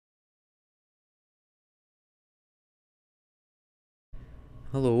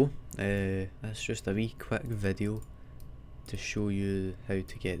Hello, that's just a wee quick video to show you how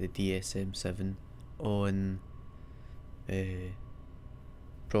to get the DSM7 on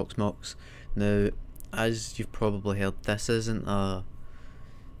Proxmox. Now, as you've probably heard, it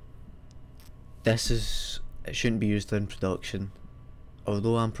shouldn't be used in production,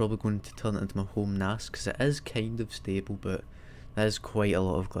 although I'm probably going to turn it into my home NAS because it is kind of stable, but there's quite a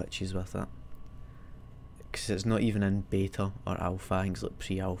lot of glitches with it. Because it's not even in beta or alpha, I think it's like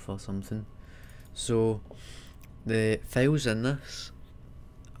pre-alpha or something. So the files in this,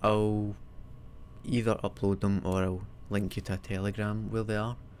 I'll either upload them or I'll link you to a Telegram where they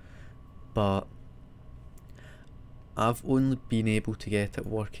are, but I've only been able to get it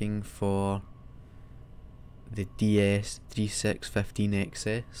working for the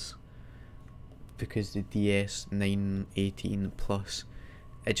DS3615XS because the DS918 Plus,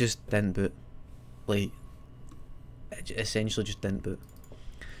 it just didn't boot. Like, it essentially just didn't boot.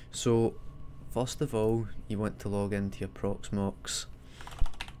 So first of all, you want to log into your Proxmox.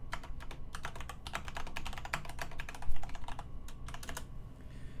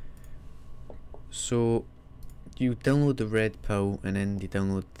 So you download the red pill and then you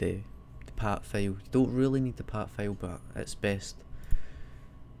download the pat file. You don't really need the pat file, but it's best.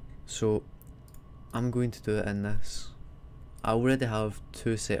 So I'm going to do it in this. I already have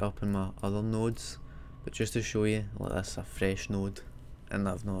two set up in my other nodes, but just to show you, like, this is a fresh node and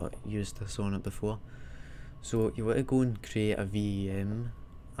I've not used this on it before. So you want to go and create a VM.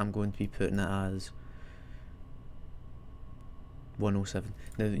 I'm going to be putting it as 107.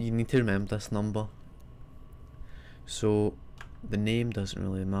 Now you need to remember this number. So the name doesn't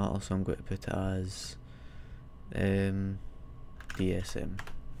really matter, so I'm going to put it as DSM.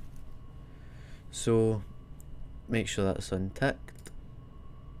 So make sure that's unticked.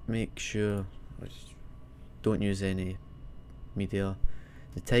 Make sure don't use any media.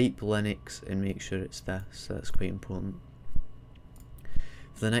 The type Linux and make sure it's this. That's quite important.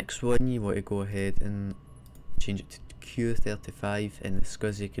 For the next one, you want to go ahead and change it to Q35 and the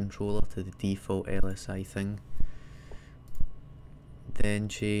SCSI controller to the default LSI thing. Then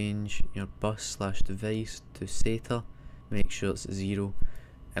change your bus/device to SATA. Make sure it's 0,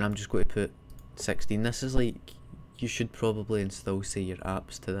 and I'm just going to put 16. This is like, you should probably still say your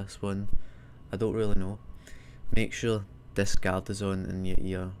apps to this one. I don't really know. Make sure discard is on and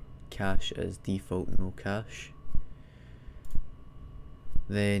your cache is default no cache.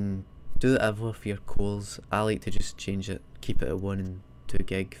 Then do whatever for your cores. I like to just change it, keep it at 1 and 2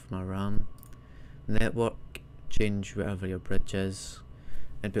 gig for my RAM. Network, change whatever your bridge is,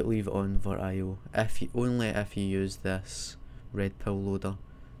 and but leave it on VirtIO. Only if you use this red pill loader,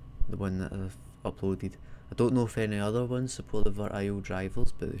 the one that I've uploaded. I don't know if any other ones support the VirtIO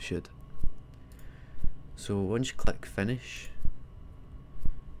drivers, but they should. So once you click finish,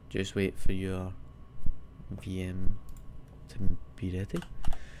 just wait for your VM to be ready.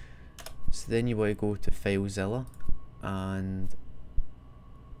 So then you want to go to FileZilla and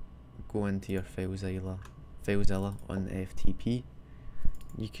go into your FileZilla on the FTP.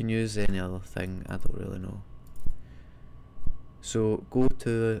 You can use any other thing, I don't really know. So click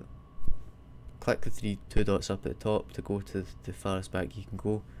the two dots up at the top to go to the farthest back you can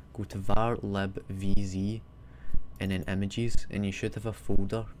go. Go to var lib vz and then images, and you should have a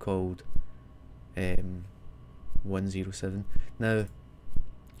folder called 107. Now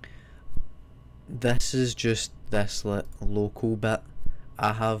this is just this local bit.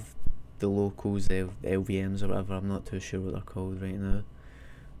 I have the locals, the LVMs or whatever, I'm not too sure what they're called right now,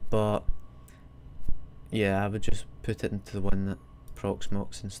 but yeah, I would just put it into the one that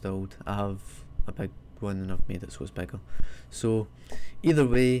Proxmox installed. I have a big one and I've made it so it's bigger. So either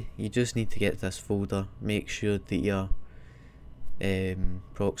way, you just need to get this folder. Make sure that your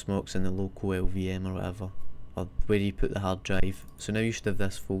Proxmox in the local LVM or whatever, or where you put the hard drive. So now you should have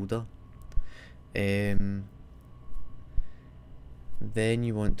this folder. Then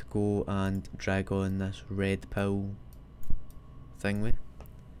you want to go and drag on this red pill thingy.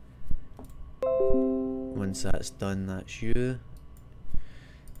 Once that's done, that's you.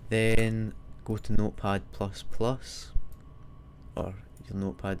 Then go to Notepad++, or your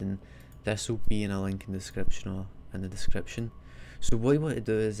Notepad, and this will be in a link in the description or in the description. So what you want to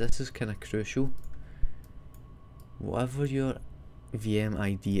do is, this is kind of crucial. Whatever your VM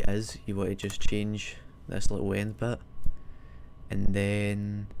ID is, you want to just change this little end bit, and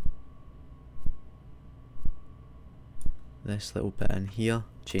then this little bit in here,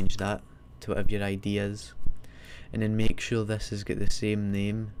 change that to whatever your ID is, and then make sure this has got the same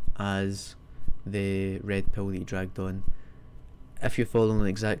name as the red pill that you dragged on. If you're following the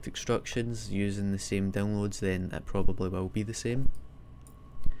exact instructions using the same downloads, then it probably will be the same.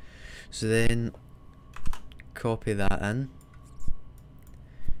 So then copy that in,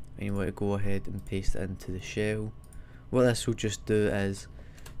 and you want to go ahead and paste it into the shell. What this will just do is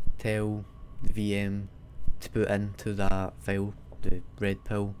tell the VM to put into that file, the red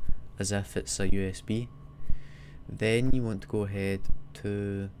pill, as if it's a USB. Then you want to go ahead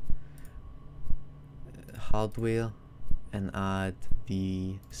to hardware and add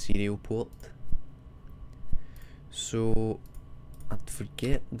the serial port. So I'd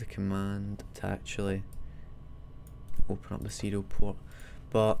forget the command to actually open up the serial port,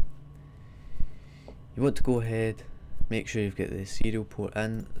 but you want to go ahead, make sure you've got the serial port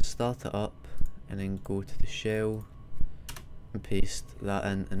in, start it up, and then go to the shell and paste that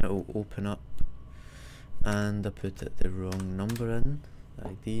in, and it will open up. And I put the wrong number in, the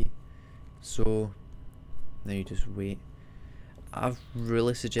ID, so now you just wait. I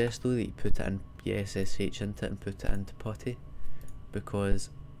really suggest though that you put it in, you SSH into it and put it into PuTTY, because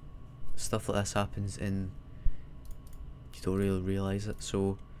stuff like this happens and you don't really realise it.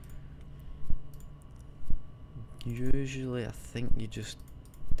 So usually I think you just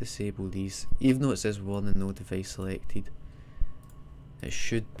disable these, even though it says warning no device selected, it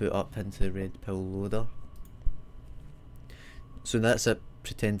should boot up into the red pill loader. So that's it,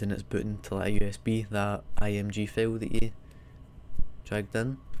 pretending it's booting to like a USB, that IMG file that you dragged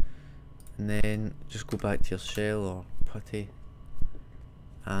in, and then just go back to your shell or PuTTY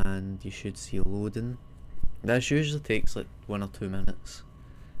and you should see loading. This usually takes like 1 or 2 minutes.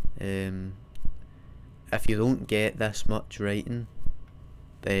 If you don't get this much writing,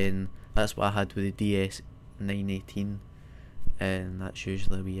 then that's what I had with the DS918, and that's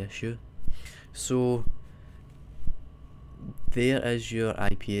usually a wee issue. So there is your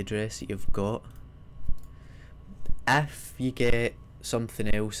IP address that you've got. If you get something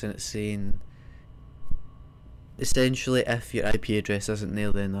else and it's saying, essentially if your IP address isn't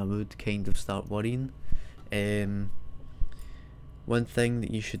there, then I would kind of start worrying. One thing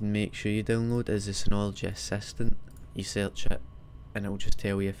that you should make sure you download is the Synology Assistant. You search it and it will just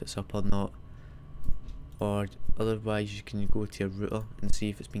tell you if it's up or not, or otherwise you can go to your router and see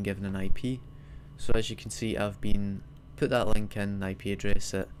if it's been given an IP. So as you can see, I've been put that link in, the IP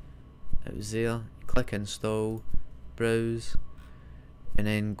address, it was there. Click install, browse, and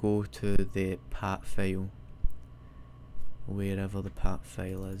then go to the pat file, wherever the pat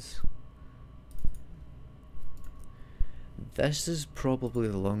file is. This is probably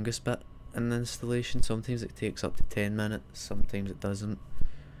the longest bit in the installation. Sometimes it takes up to 10 minutes, sometimes it doesn't.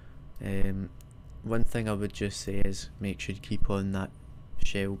 One thing I would just say is make sure you keep on that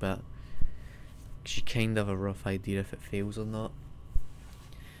shell bit, because you kind of have a rough idea if it fails or not.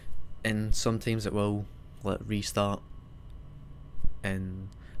 And sometimes it will let restart,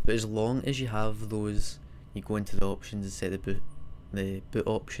 but as long as you have those, you go into the options and set the boot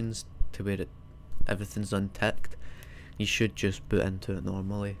options to where everything's unticked, you should just boot into it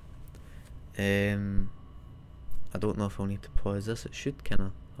normally. I don't know if I'll need to pause this, it should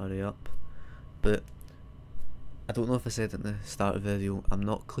kinda hurry up, but I don't know if I said at the start of the video, I'm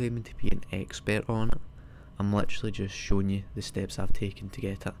not claiming to be an expert on it, I'm literally just showing you the steps I've taken to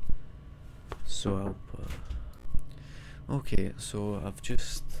get it. So okay, so I've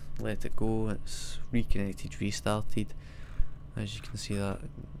just let it go, it's reconnected, restarted. As you can see, that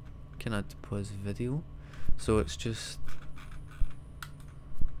can add to pause the video. So it's just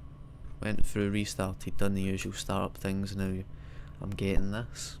went through, restarted, done the usual startup things, and now I'm getting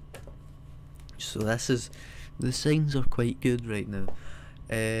this. So this is, the signs are quite good right now.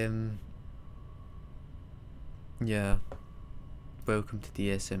 Yeah, welcome to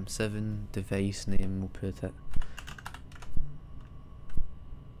DSM7, device name, we'll put it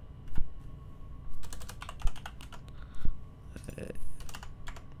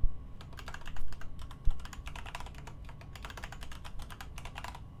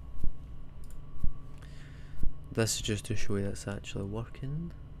this is just to show you it's actually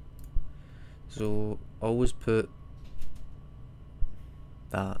working. So always put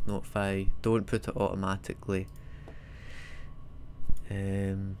that notify, don't put it automatically.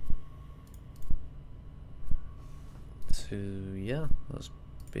 So yeah, that's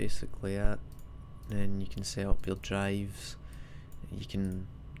basically it. Then you can set up your drives, you can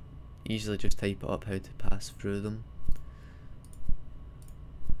easily just type it up how to pass through them.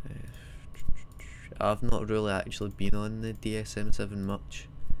 I've not really actually been on the DSM7 much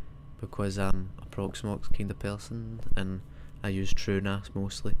because I'm a Proxmox kind of person and I use TrueNAS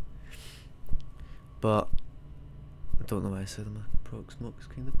mostly, but I don't know why I said I'm a Proxmox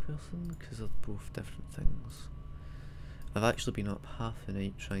kind of person, because they're both different things. I've actually been up half the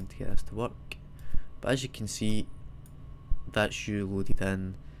night trying to get this to work, but as you can see, that's you loaded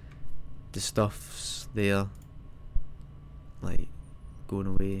in, the stuff's there, like going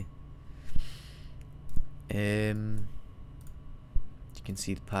away. You can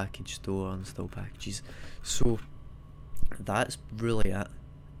see the package store, install packages. So that's really it.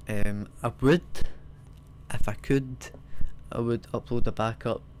 I would, if I could, I would upload a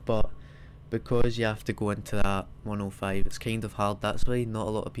backup, but because you have to go into that 105, it's kind of hard. That's why not a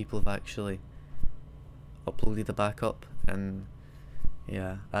lot of people have actually uploaded a backup, and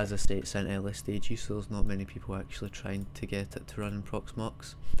yeah, as I say, it's in early stages, so there's not many people actually trying to get it to run in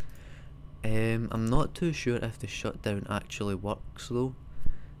Proxmox. I'm not too sure if the shutdown actually works though.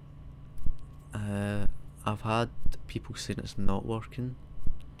 I've had people saying it's not working,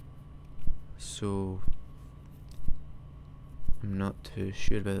 so I'm not too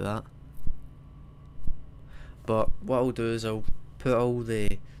sure about that. But what I'll do is I'll put all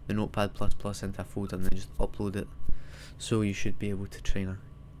the Notepad++ into a folder and then just upload it, so you should be able to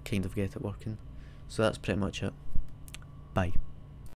kind of get it working. So that's pretty much it. Bye.